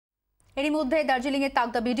এরই মধ্যে দার্জিলিং এর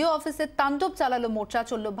তাগদা ভিডিও অফিসে তাণ্ডব চালালো মোর্চা,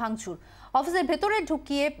 চলল ভাঙচুর। অফিসের ভেতরে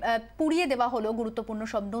ঢুকিয়ে পুড়িয়ে দেওয়া হলো গুরুত্বপূর্ণ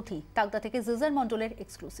সব নথি। তাগদা থেকে জিজার মন্ডলের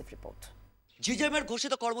এক্সক্লুসিভ রিপোর্ট। GJM এর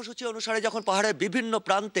ঘোষিত কর্মসূচি অনুসারে যখন পাহাড়ের বিভিন্ন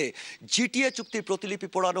প্রান্তে জিটিএ চুক্তির প্রতিলিপি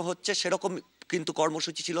পোড়ানো হচ্ছে, সেরকম কিন্তু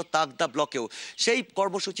কর্মসূচি ছিল তাগদা ব্লকেও। সেই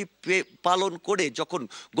কর্মসূচি পালন করে যখন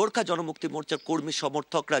গোর্খা জনমুক্তি মোর্চার কর্মী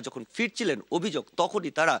সমর্থকরা যখন ফিরছিলেন অভিযোগ,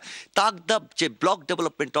 তখনই তারা তাগদা যে ব্লক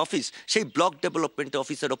ডেভেলপমেন্ট অফিস, সেই ব্লক ডেভেলপমেন্ট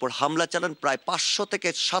অফিসের ওপর হামলা চালান। প্রায় 500 থেকে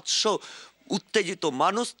 700 উত্তেজিত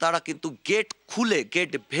মানুষ তারা কিন্তু গেট খুলে,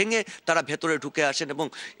 গেট ভেঙে তারা ভেতরে ঢুকে আসেন এবং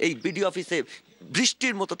এই বিডিও অফিসে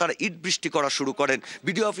বৃষ্টির মতো তারা ইট বৃষ্টি করা শুরু করেন।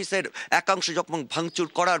 বিডিও অফিসের একাংশ যখন ভাঙচুর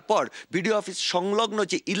করার পর বিডিও অফিস সংলগ্ন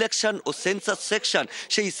যে ইলেকশন ও সেন্সাস সেকশন,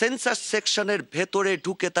 সেই সেন্সাস সেকশনের ভেতরে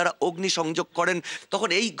ঢুকে তারা অগ্নিসংযোগ করেন। তখন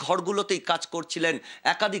এই ঘরগুলোতেই কাজ করছিলেন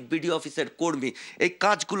একাধিক বিডিও অফিসের কর্মী। এই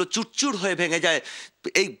কাজগুলো চুরচুর হয়ে ভেঙে যায়,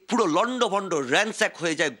 এই পুরো লন্ডভন্ড র্যানস্যাক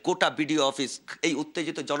হয়ে যায় গোটা বিডিও অফিস। এই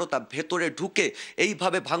উত্তেজিত জনতা ভেতরে ঢুকে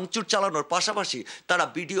এইভাবে ভাঙচুর চালানোর পাশাপাশি তারা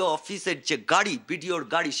বিডিও অফিসের যে গাড়ি, বিডিওর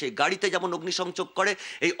গাড়ি, সেই গাড়িতে যেমন অগ্নিসংযোগ করে,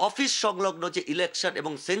 এই অফিস সংলগ্ন যে ইলেকশন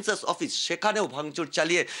এবং সেন্সাস অফিস, সেখানেও ভাঙচুর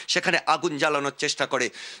চালিয়ে সেখানে আগুন জ্বালানোর চেষ্টা করে।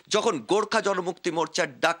 যখন গোর্খা জনমুক্তি মোর্চার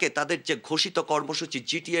ডাকে তাদের যে ঘোষিত কর্মসূচি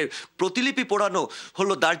জিটিএর প্রতিলিপি পোড়ানো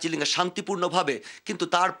হলো দার্জিলিংয়ে শান্তিপূর্ণভাবে, কিন্তু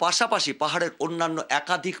তার পাশাপাশি পাহাড়ের অন্যান্য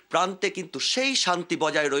একাধিক প্রান্তে কিন্তু সেই শান্তি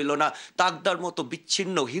বজায় রইল না। তাগদার মতো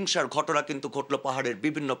বিচ্ছিন্ন হিংসার ঘটনা কিন্তু ঘটলো পাহাড়ের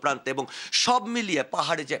বিভিন্ন প্রান্তে এবং সব মিলিয়ে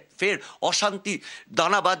পাহাড়ে যে ফের অশান্তি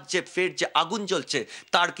দানা বাজছে, ফের যে আগুন জ্বলছে,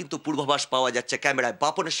 তার কিন্তু পূর্বাভাস পাওয়া যাচ্ছে। ক্যামেরায়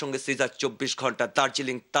বাপনের সঙ্গে সিজার, 24 ঘন্টা,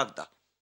 দার্জিলিং, তাগদা।